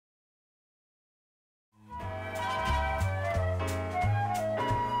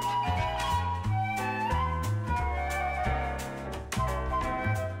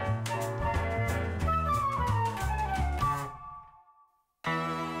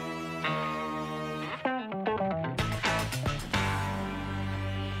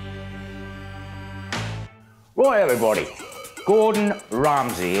Right, everybody. Gordon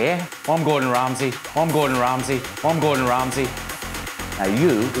Ramsay here. I'm Gordon Ramsay. I'm Gordon Ramsay. I'm Gordon Ramsay. Now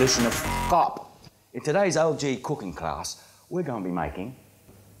you listen to f up. In today's LG cooking class, we're going to be making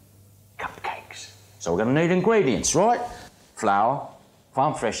cupcakes. So we're going to need ingredients, right? Flour,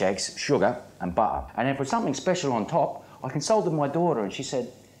 farm fresh eggs, sugar and butter. And then for something special on top, I consulted my daughter and she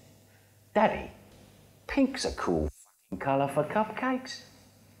said, Daddy, pink's a cool f***ing colour for cupcakes.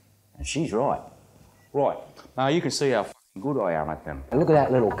 And she's right. Right, now you can see how f***ing good I am at them. And look at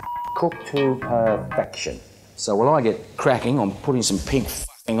that little cooked to perfection. So while I get cracking on putting some pink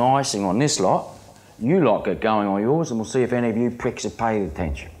f***ing icing on this lot, you lot get going on yours and we'll see if any of you pricks have paid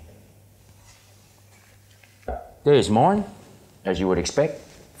attention. There's mine, as you would expect.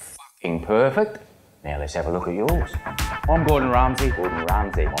 F***ing perfect. Now let's have a look at yours. I'm Gordon Ramsay. Gordon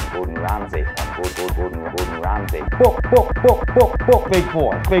Ramsay. I'm Gordon Ramsay. I'm Gordon Ramsay. Book, big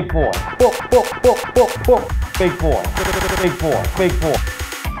boy, big boy. Book, big boy, big boy, big boy.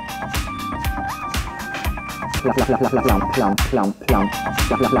 Plum.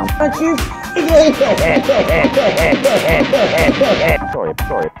 Thank you.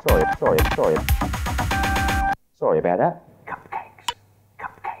 Sorry about that. Cupcakes.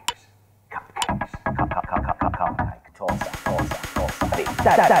 Toss.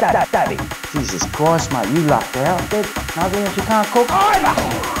 Daddy. Jesus Christ, mate, you lucked out. Nothing else you can't cook.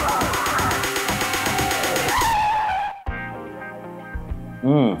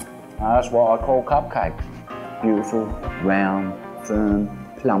 Now that's what I call cupcakes. Beautiful, round, firm,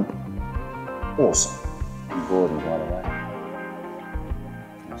 plump. Awesome. And Gordon, by the way.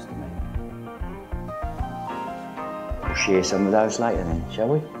 Nice to meet you. We'll share some of those later then, shall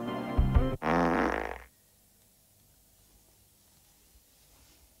we?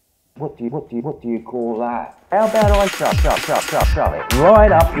 What do you call that? How about I shove it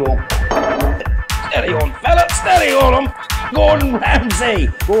right up your... Steady on, fella, steady on him! Gordon Ramsay!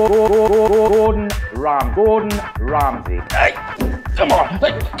 Gordon Ramsay. Hey, come on,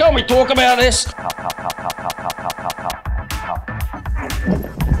 hey, can't we talk about this? Cup.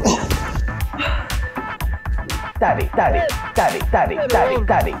 Daddy.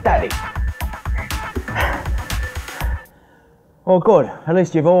 Oh good, at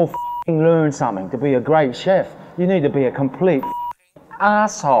least you've all learned something. To be a great chef, you need to be a complete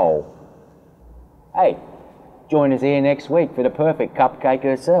asshole. Hey, join us here next week for the perfect cupcake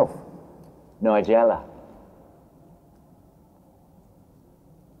herself, Nigella.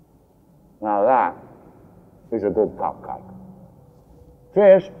 Now that is a good cupcake.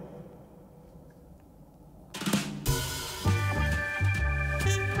 Cheers.